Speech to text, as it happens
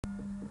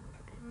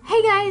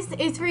Hey guys,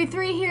 it's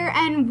Ray3 here,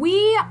 and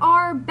we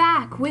are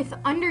back with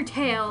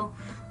Undertale.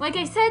 Like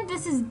I said,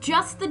 this is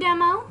just the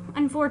demo,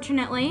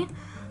 unfortunately.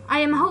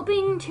 I am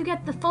hoping to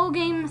get the full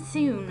game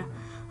soon.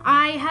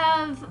 I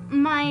have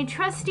my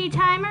trusty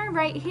timer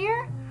right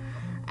here,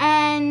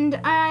 and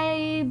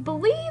I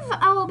believe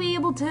I will be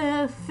able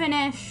to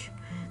finish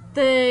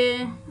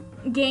the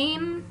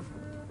game,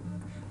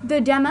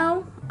 the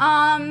demo.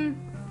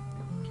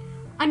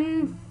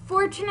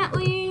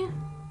 Unfortunately...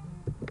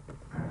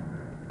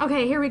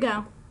 Okay, here we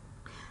go.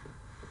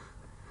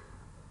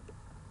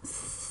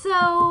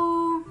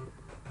 So,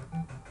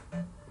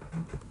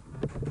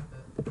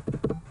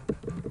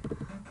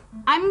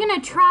 I'm gonna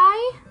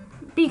try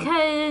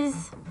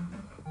because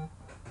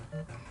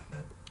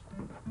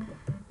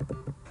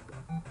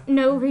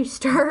no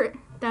restart,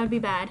 that would be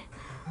bad.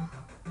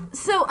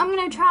 So I'm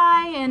gonna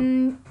try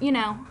and,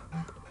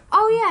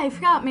 oh yeah, I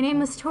forgot, my name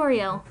was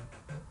Toriel.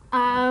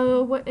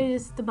 What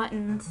is the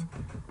buttons?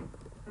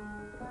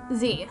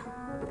 Z.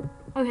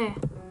 Okay.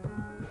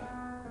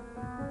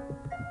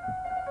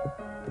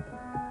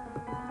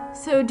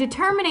 So,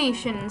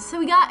 determination. So,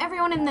 we got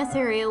everyone in this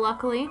area,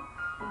 luckily.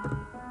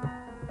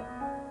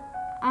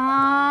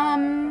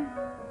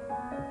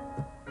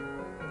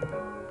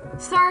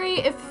 Sorry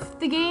if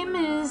the game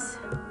is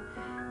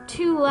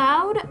too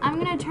loud.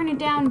 I'm gonna turn it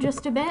down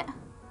just a bit.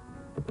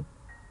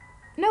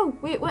 No,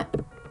 wait,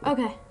 what?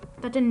 Okay,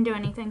 that didn't do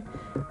anything.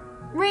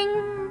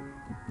 Ring.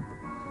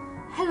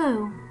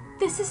 Hello,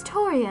 this is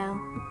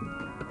Toriel.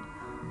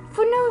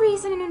 For no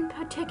reason in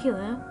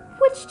particular,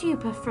 which do you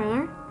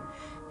prefer?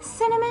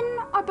 Cinnamon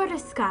or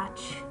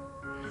butterscotch?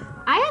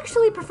 I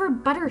actually prefer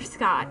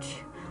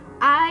butterscotch.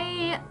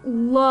 I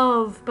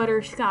love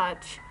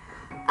butterscotch.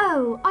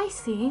 Oh, I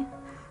see.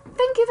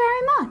 Thank you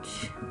very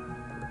much.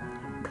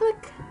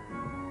 Click.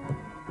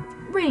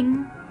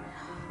 Ring.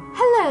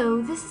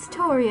 Hello, this is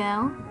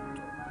Toriel.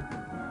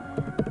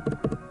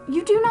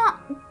 You do not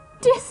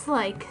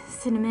dislike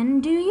cinnamon,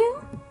 do you?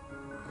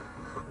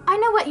 I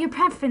know what your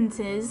preference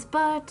is,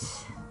 but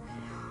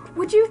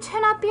would you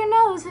turn up your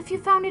nose if you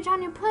found it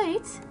on your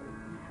plate?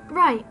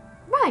 Right,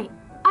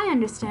 I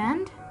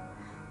understand.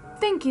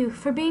 Thank you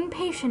for being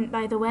patient,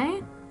 by the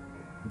way.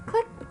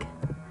 Click.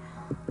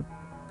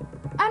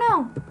 Oh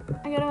no,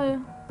 I gotta...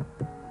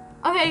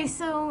 Okay,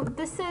 so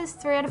this says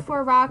 3 out of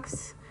 4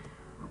 rocks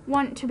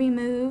want to be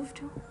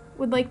moved,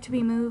 would like to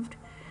be moved.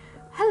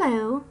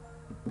 Hello.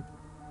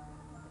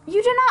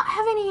 You do not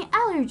have any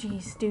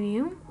allergies, do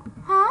you?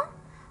 Huh?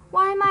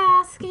 Why am I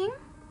asking?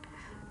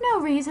 No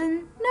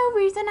reason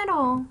at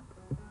all.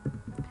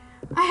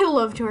 I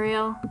love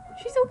Toriel.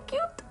 She's so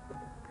cute.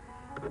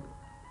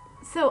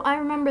 So I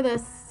remember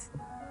this,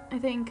 I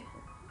think,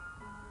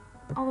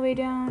 all the way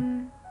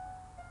down.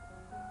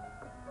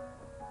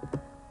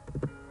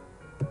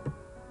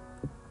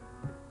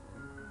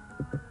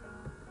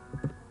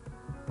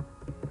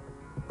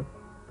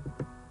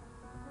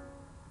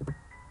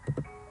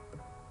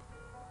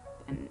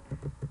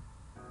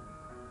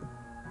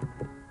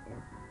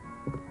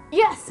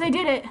 Yes, I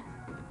did it.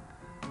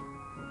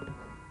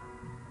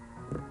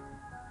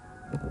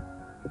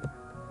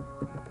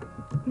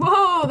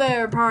 Whoa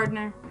there,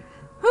 partner.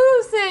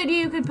 Who said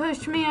you could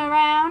push me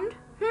around?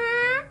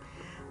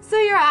 So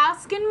you're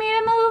asking me to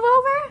move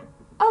over?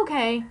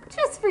 Okay,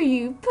 just for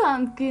you,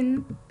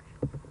 pumpkin.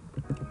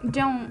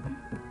 Don't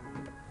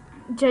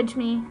judge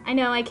me. I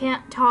know I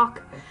can't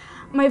talk.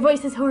 My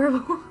voice is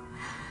horrible.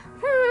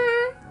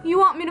 You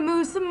want me to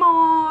move some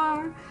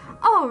more?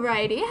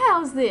 Alrighty,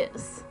 how's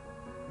this?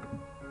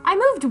 I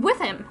moved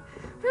with him.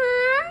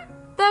 That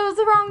was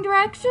the wrong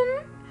direction?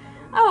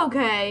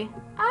 Okay,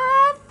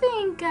 I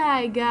think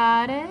I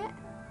got it.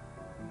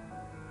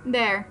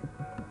 There.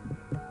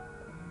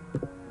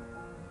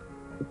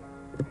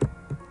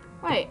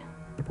 Wait.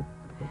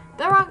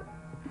 The rock...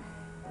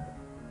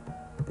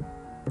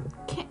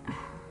 Can't...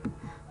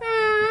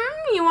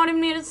 You wanted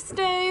me to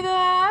stay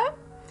there?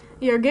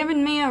 You're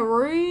giving me a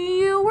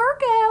real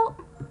workout.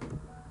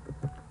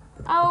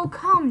 Oh,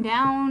 calm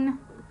down.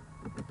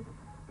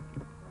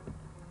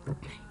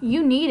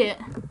 You need it.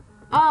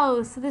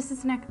 Oh, so this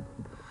is next.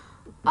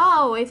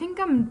 Oh, I think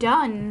I'm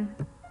done.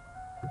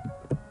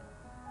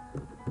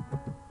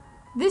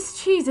 This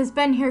cheese has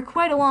been here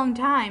quite a long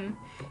time.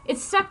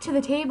 It's stuck to the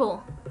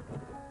table.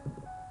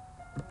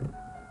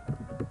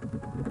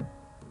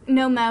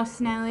 No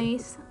mouse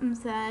Nellies. I'm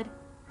sad.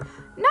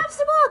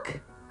 Napstablook!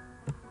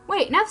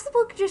 Wait,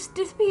 Napstablook just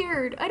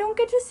disappeared. I don't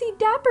get to see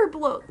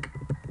Dapperblook.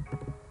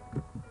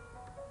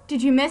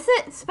 Did you miss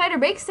it? Spider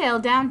bake sale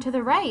down to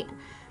the right.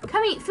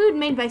 Come eat food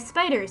made by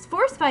spiders,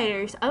 for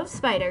spiders, of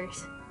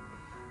spiders.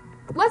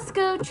 Let's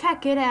go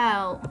check it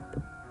out.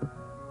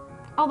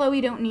 Although we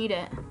don't need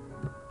it.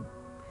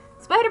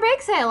 Spider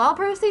bake sale, all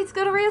proceeds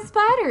go to real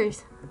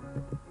spiders.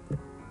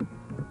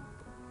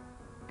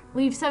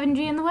 Leave 7G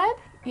in the web?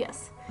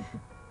 Yes.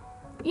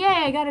 Yay,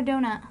 I got a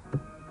donut.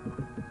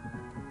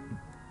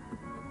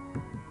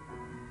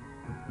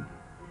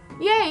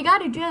 Yay,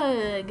 got a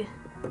jug.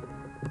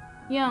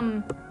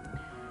 Yum.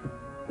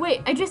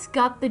 Wait, I just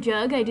got the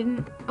jug. I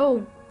didn't...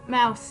 Oh,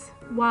 mouse.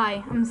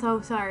 Why? I'm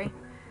so sorry.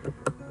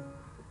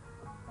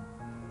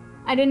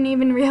 I didn't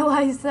even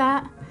realize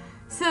that.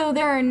 So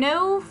there are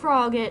no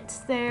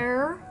froggets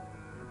there.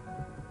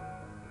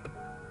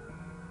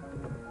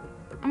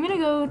 I'm gonna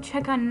go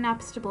check on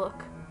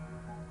Napstablook.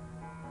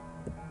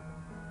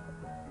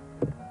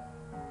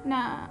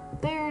 Nah,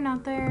 there,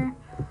 not there.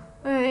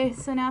 Okay,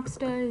 so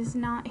Napsta is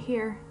not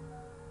here.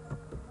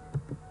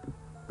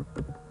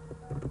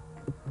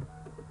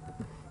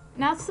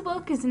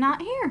 Napstablook is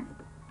not here.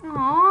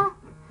 Aww.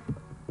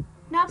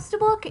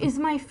 Napstablook is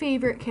my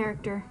favorite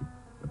character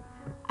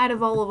out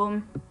of all of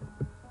them.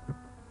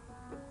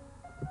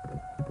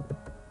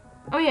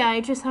 Oh yeah,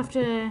 I just have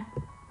to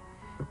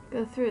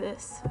go through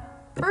this.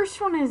 First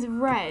one is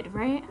red,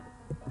 right?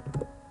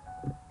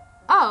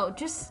 Oh,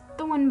 just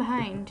the one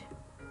behind.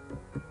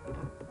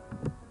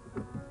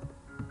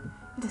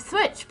 The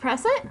switch,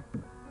 press it?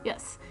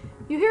 Yes.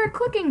 You hear a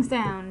clicking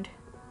sound.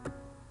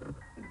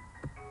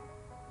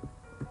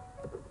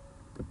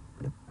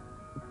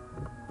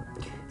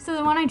 So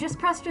the one I just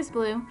pressed is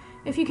blue.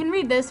 If you can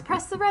read this,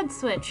 press the red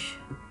switch.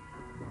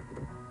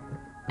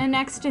 And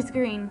next is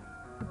green.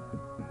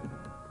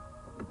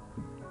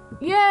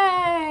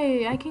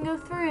 Yay! I can go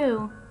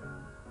through.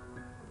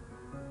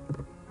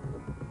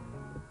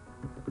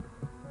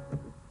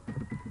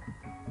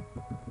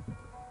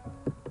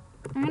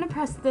 I'm gonna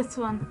press this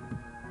one.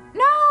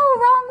 No!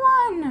 Wrong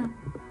one!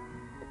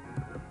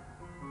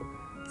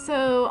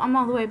 So I'm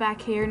all the way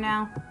back here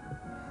now.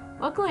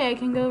 Luckily I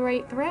can go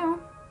right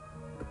through.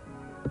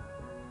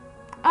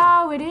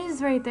 Oh, it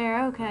is right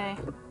there. Okay.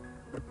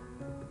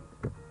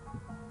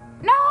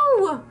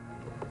 No!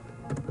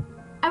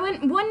 I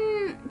went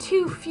one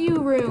too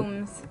few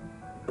rooms.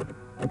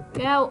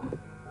 Get out.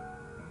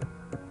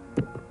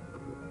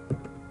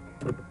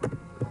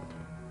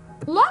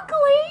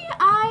 Luckily,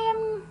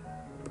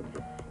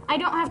 I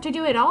don't have to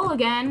do it all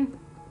again.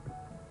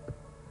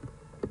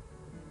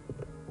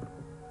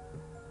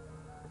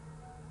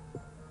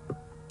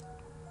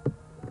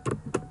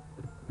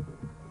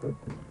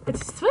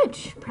 It's a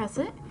switch. Press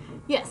it.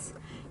 Yes.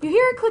 You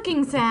hear a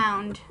clicking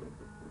sound.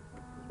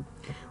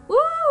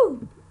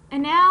 Woo!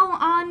 And now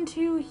on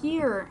to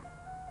here.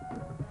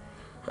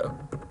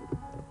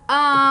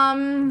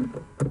 I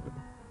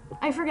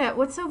forget.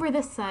 What's over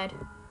this side?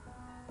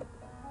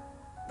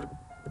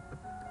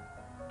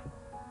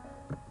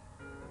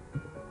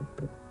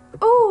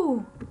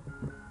 Oh!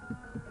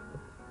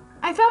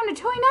 I found a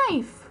toy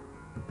knife.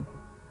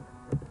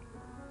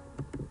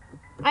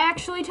 I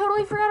actually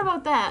totally forgot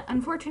about that.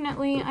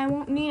 Unfortunately, I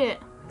won't need it.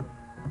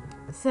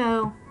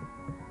 So,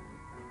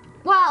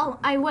 well,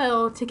 I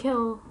will to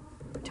kill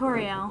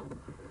Toriel.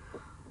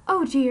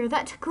 Oh dear,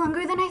 that took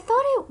longer than I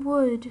thought it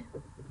would.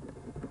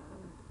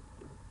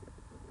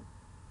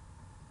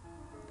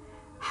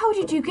 How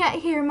did you get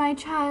here, my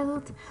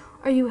child?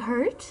 Are you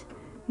hurt?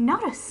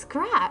 Not a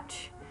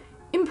scratch.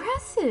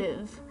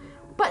 Impressive.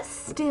 But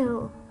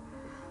still,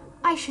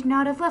 I should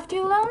not have left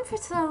you alone for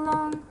so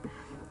long.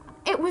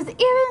 It was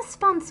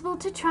irresponsible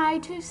to try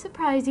to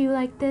surprise you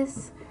like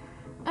this.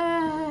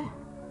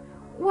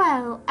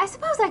 Well, I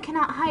suppose I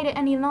cannot hide it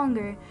any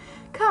longer.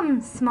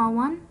 Come, small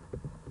one.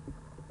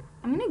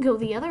 I'm gonna go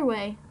the other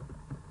way.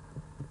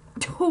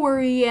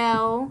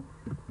 Toriel.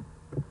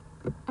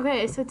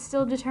 Okay, so it's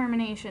still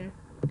determination.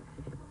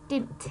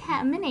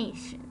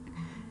 Determination.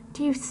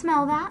 Do you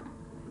smell that?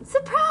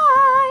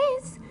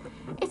 Surprise!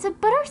 It's a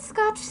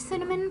butterscotch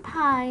cinnamon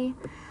pie.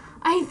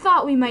 I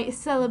thought we might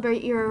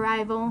celebrate your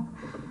arrival.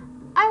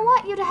 I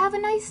want you to have a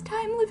nice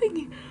time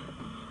living.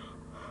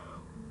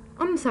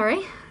 I'm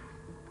sorry.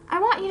 I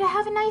want you to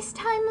have a nice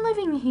time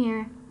living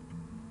here.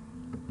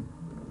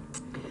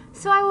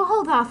 So I will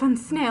hold off on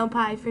snail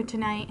pie for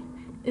tonight.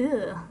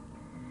 Ugh.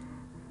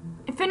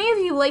 If any of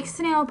you like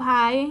snail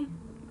pie,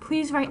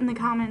 please write in the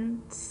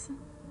comments.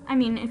 I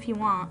mean, if you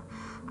want.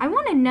 I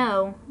want to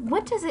know,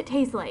 what does it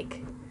taste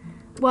like?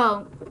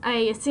 Well, I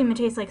assume it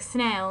tastes like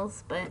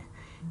snails, but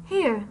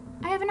here,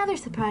 I have another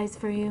surprise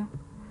for you.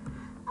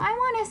 I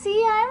want to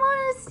see.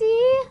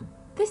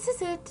 This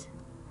is it.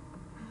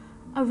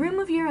 A room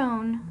of your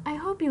own. I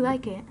hope you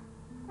like it.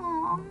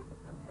 Aww.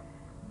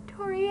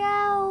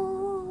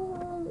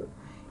 Toriel.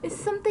 Is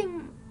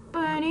something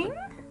burning?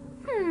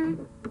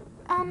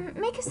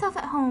 Make yourself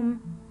at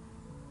home.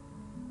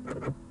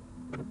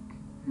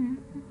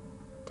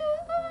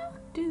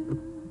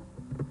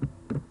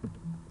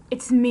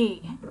 It's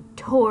me,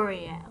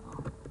 Toriel.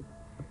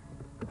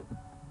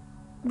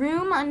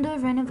 Room under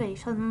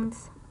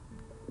renovations.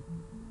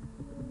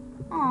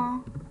 Aw.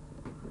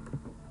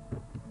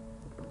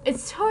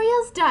 It's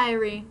Toriel's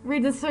diary.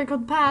 Read the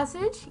circled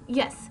passage?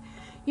 Yes,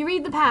 you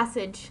read the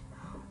passage.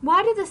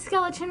 Why did the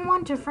skeleton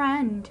want a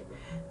friend?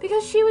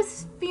 Because she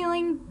was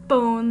feeling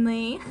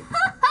lonely.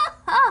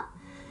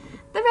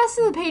 The rest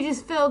of the page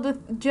is filled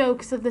with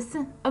jokes of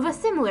a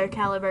similar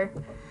caliber.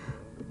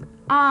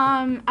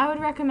 I would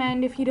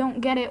recommend, if you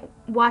don't get it,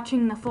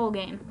 watching the full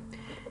game.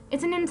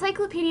 It's an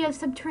encyclopedia of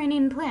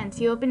subterranean plants.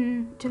 You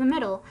open to the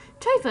middle.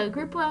 Typha,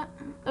 group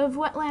of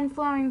wetland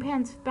flowering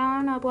plants,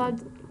 brown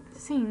oblong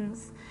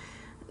sings.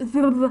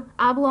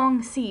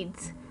 oblong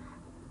seeds,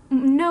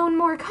 known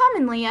more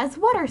commonly as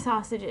water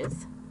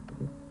sausages.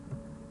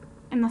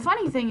 And the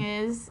funny thing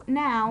is,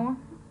 now,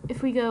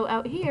 if we go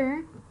out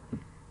here,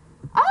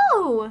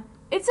 oh,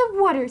 it's a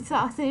water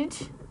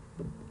sausage.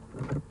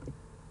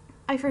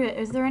 I forget,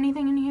 is there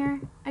anything in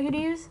here I could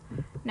use?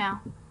 No.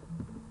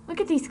 Look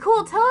at these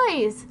cool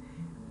toys.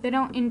 They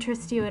don't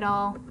interest you at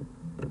all.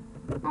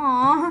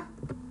 Aww.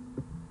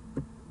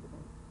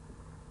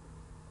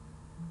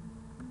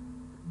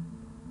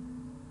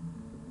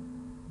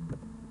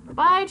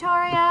 Bye,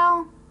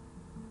 Toriel.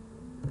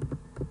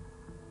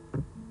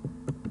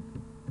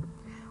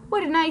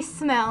 What a nice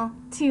smell.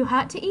 Too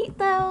hot to eat,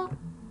 though.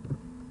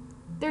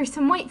 There's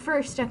some white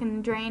fur stuck in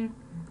the drain.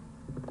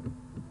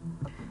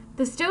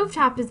 The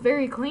stovetop is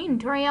very clean.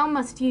 Toriel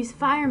must use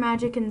fire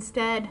magic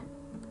instead.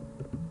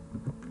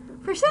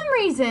 For some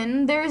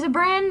reason, there is a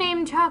brand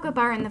name chocolate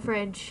bar in the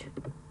fridge.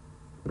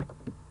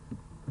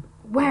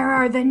 Where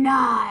are the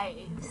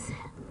knives?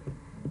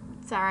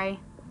 Sorry.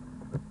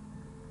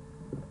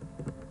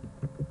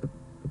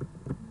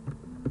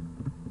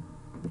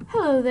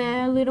 Hello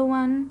there, little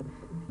one.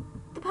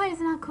 The pie is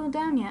not cooled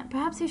down yet.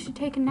 Perhaps you should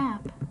take a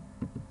nap.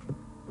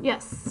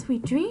 Yes,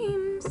 sweet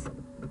dreams.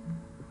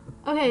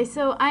 Okay,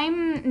 so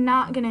I'm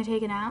not gonna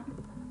take a nap.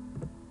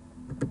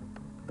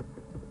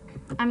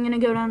 I'm gonna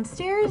go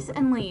downstairs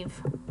and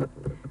leave.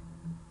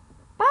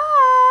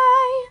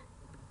 Bye!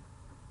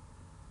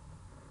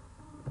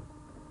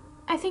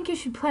 I think you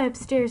should play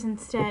upstairs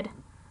instead.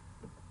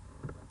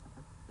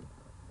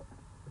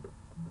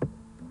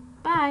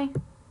 Bye.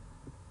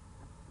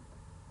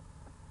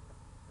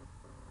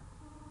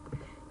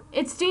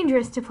 It's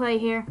dangerous to play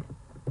here.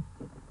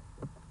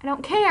 I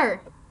don't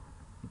care.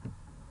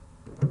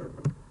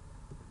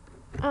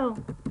 Oh,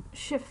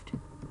 shift,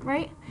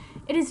 right?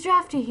 It is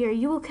drafty here.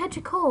 You will catch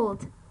a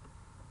cold.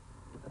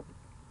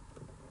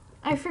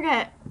 I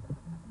forget.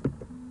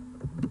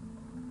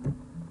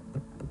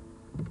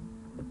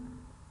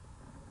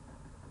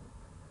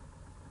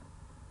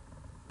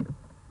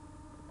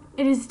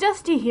 It is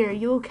dusty here.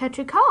 You will catch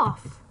a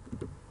cough.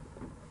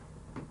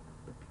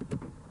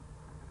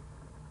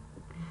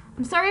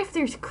 I'm sorry if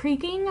there's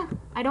creaking.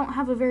 I don't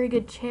have a very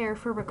good chair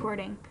for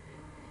recording.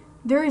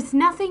 There is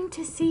nothing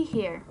to see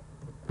here.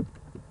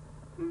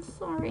 I'm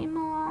sorry,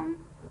 Mom.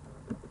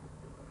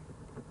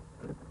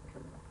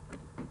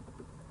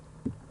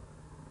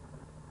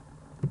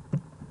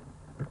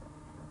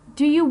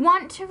 Do you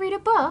want to read a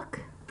book?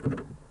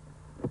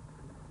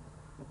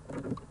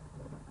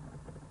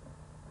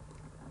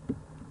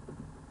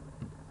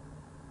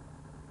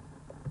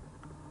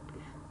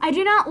 I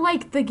do not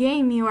like the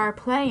game you are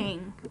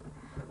playing.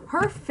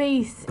 Her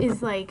face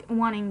is like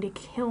wanting to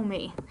kill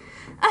me.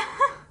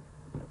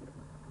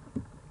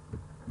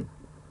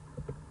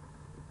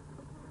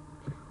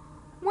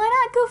 Why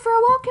not go for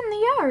a walk in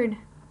the yard?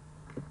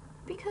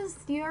 Because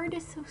the yard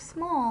is so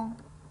small.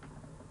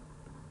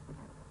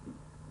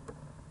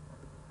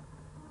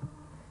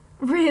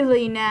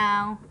 Really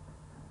now?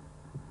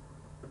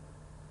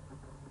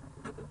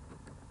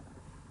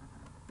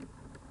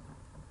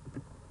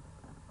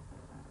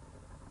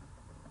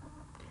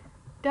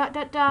 Dot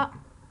dot dot.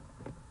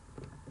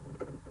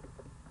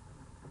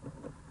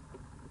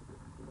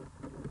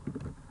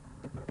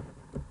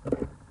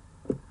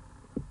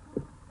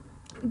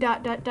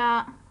 Dot dot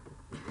dot.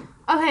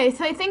 Okay,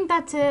 so I think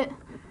that's it.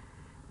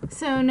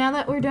 So now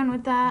that we're done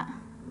with that,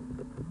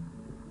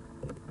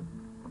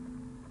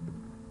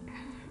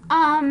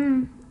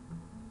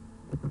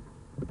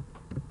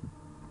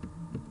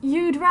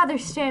 you'd rather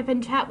stay up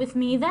and chat with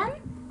me then?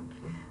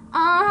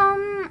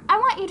 I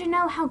want you to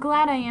know how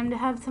glad I am to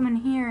have someone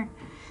here.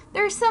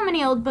 There are so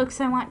many old books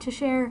I want to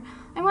share.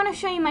 I want to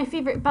show you my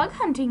favorite bug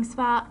hunting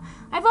spot.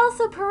 I've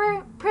also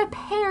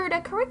prepared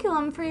a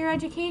curriculum for your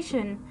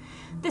education.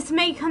 This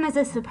may come as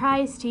a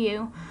surprise to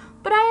you,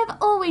 but I have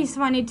always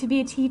wanted to be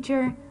a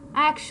teacher.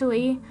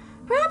 Actually,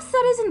 perhaps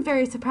that isn't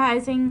very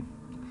surprising.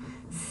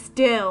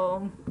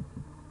 Still,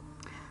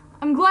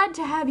 I'm glad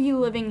to have you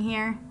living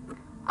here.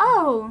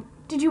 Oh,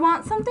 did you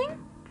want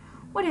something?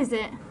 What is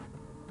it?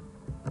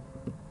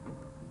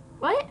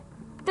 What?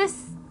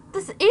 This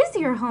is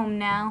your home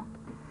now.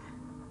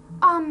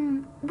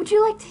 Would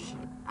you like to...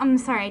 I'm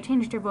sorry, I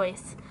changed your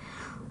voice.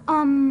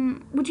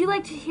 Would you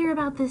like to hear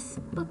about this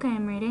book I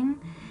am reading?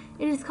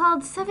 It is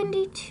called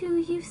 72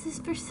 Uses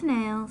for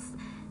Snails.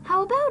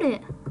 How about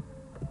it?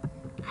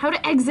 How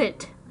to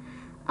exit.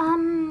 How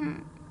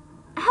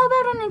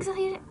about an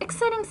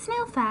exciting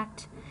snail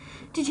fact?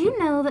 Did you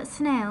know that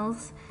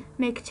snails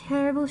make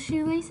terrible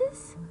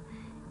shoelaces?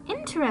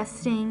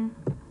 Interesting.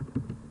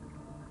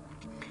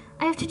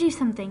 I have to do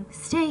something.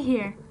 Stay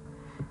here.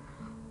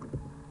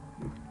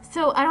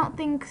 So I don't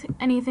think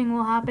anything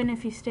will happen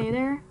if you stay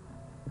there.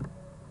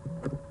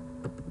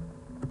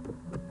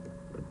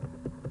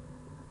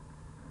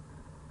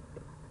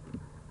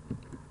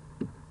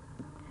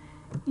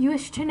 You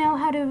wish to know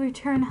how to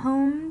return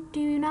home, do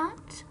you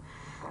not?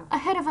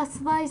 Ahead of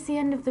us lies the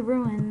end of the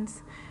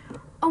ruins,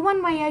 a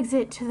one-way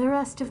exit to the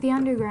rest of the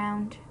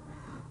underground.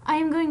 I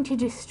am going to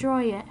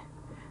destroy it.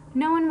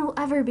 No one will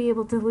ever be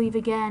able to leave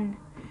again.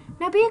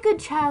 Now be a good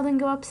child and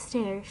go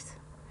upstairs.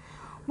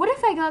 What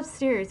if I go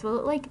upstairs? Will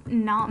it, like,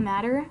 not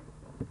matter?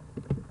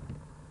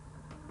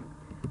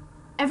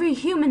 Every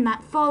human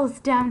that falls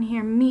down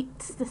here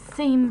meets the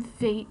same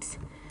fate.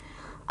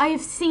 I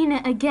have seen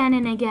it again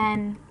and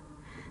again.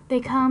 They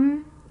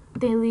come,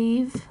 they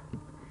leave,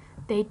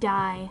 they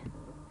die.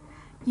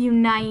 You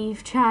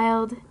naive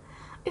child.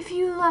 If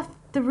you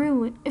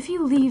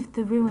leave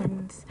the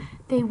ruins,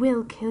 they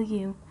will kill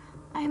you.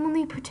 I am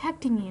only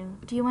protecting you.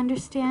 Do you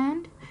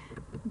understand?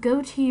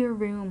 Go to your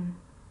room.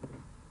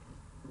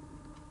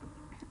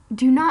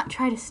 Do not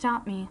try to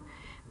stop me.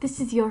 This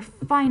is your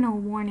final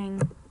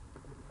warning.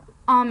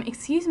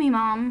 Excuse me,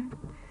 Mom.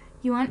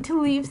 You want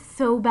to leave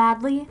so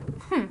badly?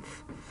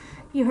 Humph.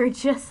 You are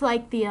just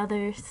like the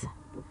others.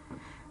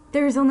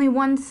 There is only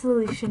one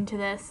solution to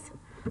this.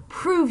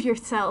 Prove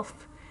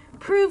yourself.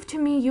 Prove to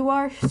me you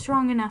are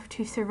strong enough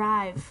to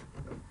survive.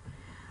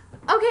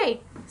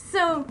 Okay,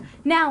 so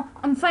now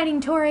I'm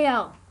fighting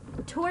Toriel.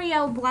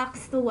 Toriel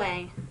blocks the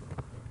way.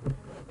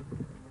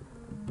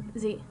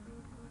 Z.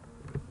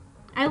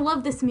 I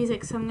love this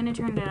music, so I'm gonna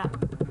turn it up.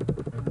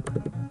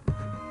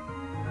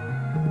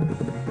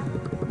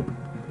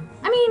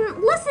 I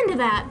mean, listen to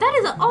that. That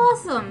is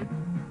awesome.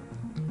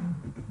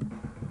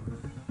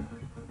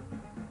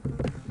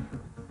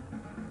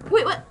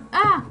 Wait, what?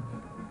 Ah.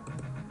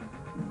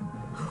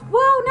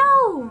 Whoa,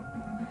 no.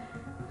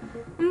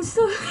 I'm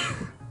so...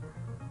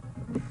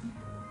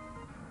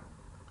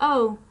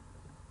 Oh.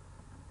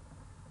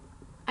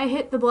 I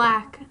hit the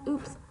black.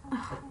 Oops.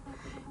 Ugh.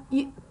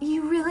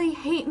 You really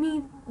hate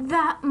me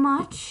that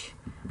much?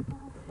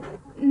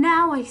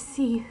 Now I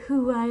see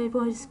who I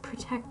was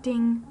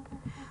protecting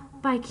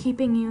by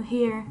keeping you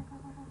here.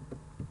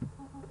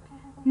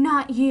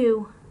 Not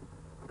you,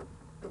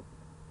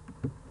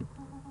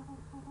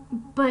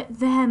 but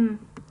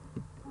them.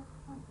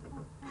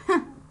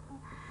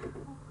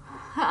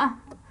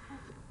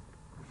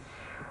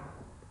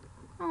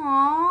 Aww,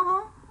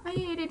 I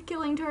hated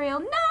killing Toriel. No,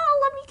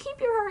 let me keep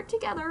your heart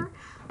together.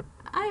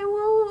 I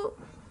will...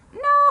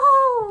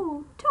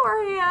 No!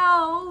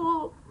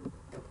 Toriel!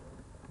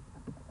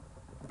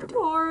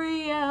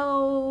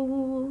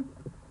 Toriel!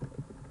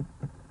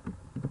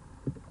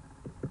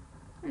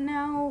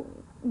 Now,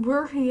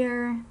 we're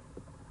here.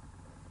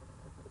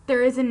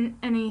 There isn't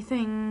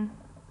anything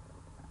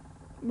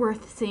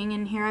worth seeing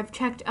in here. I've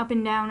checked up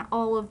and down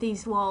all of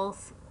these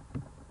walls.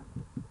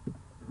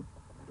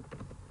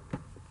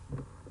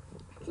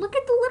 Look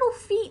at the little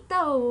feet,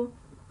 though.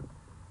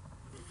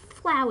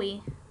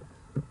 Flowey.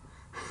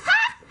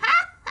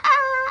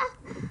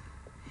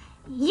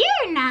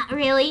 You're not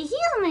really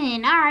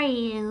human, are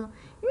you?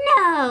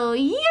 No,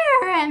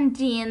 you're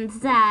empty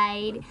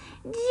inside,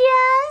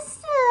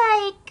 just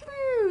like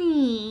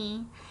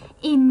me.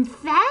 In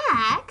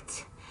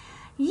fact,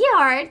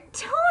 you're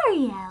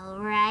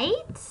Toriel,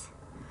 right?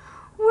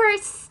 We're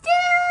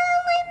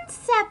still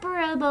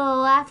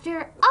inseparable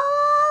after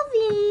all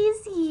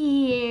these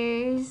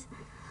years.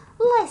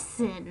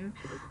 Listen,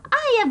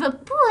 I have a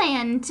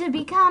plan to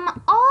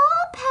become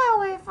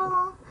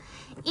all-powerful.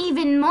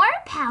 Even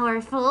more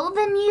powerful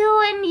than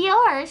you and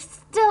your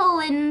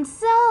stolen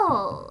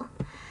soul.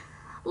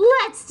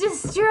 Let's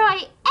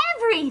destroy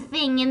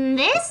everything in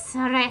this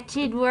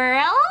wretched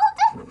world.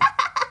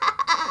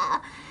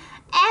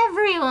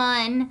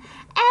 Everyone,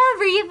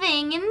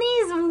 everything in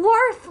these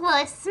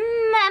worthless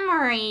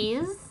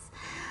memories.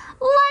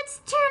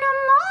 Let's turn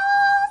them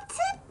all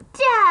to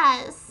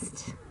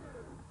dust.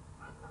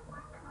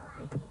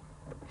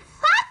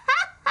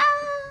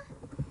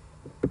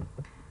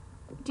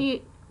 Do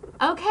you...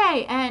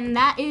 Okay, and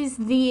that is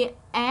the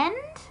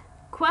end?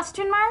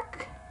 Question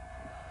mark?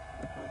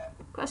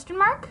 Question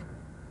mark?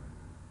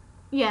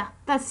 Yeah,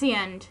 that's the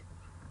end.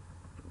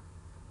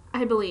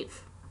 I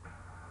believe.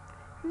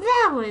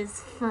 That was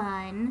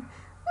fun.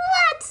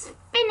 Let's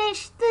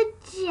finish the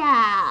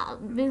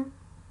job.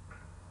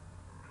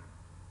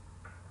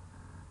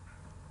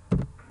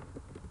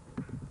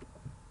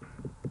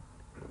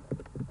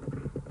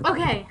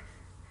 Okay.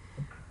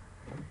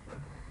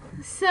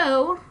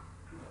 So...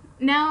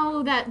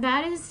 now that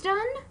that is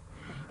done,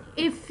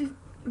 if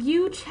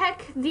you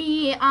check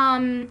the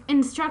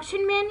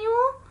instruction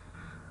manual,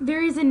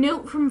 there is a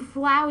note from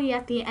Flowey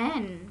at the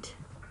end.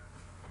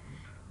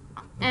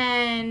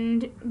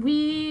 And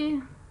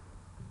we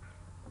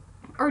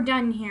are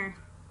done here.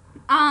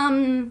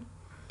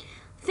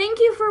 Thank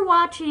you for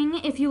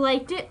watching. If you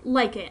liked it,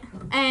 like it.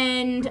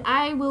 And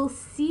I will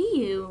see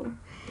you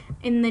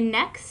in the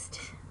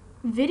next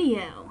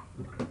video.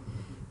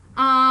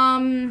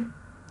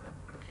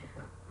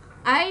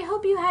 I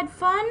hope you had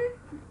fun,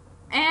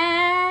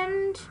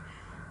 and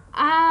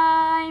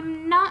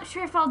I'm not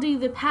sure if I'll do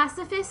the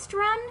pacifist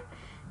run,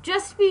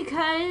 just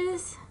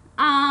because,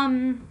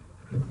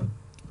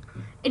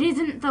 it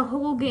isn't the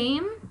whole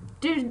game.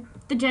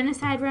 The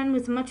genocide run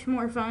was much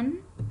more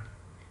fun.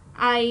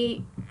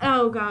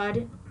 Oh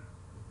god.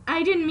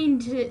 I didn't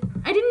mean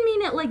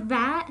it like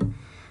that.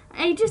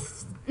 I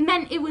just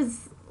meant it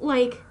was,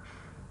 like,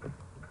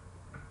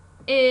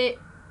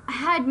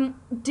 had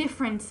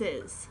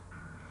differences.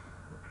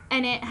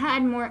 And it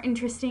had more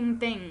interesting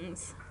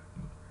things.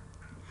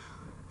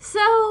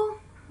 So,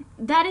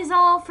 that is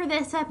all for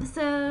this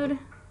episode.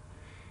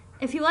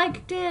 If you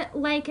liked it,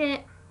 like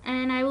it,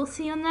 and I will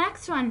see you on the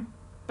next one.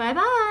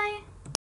 Bye-bye!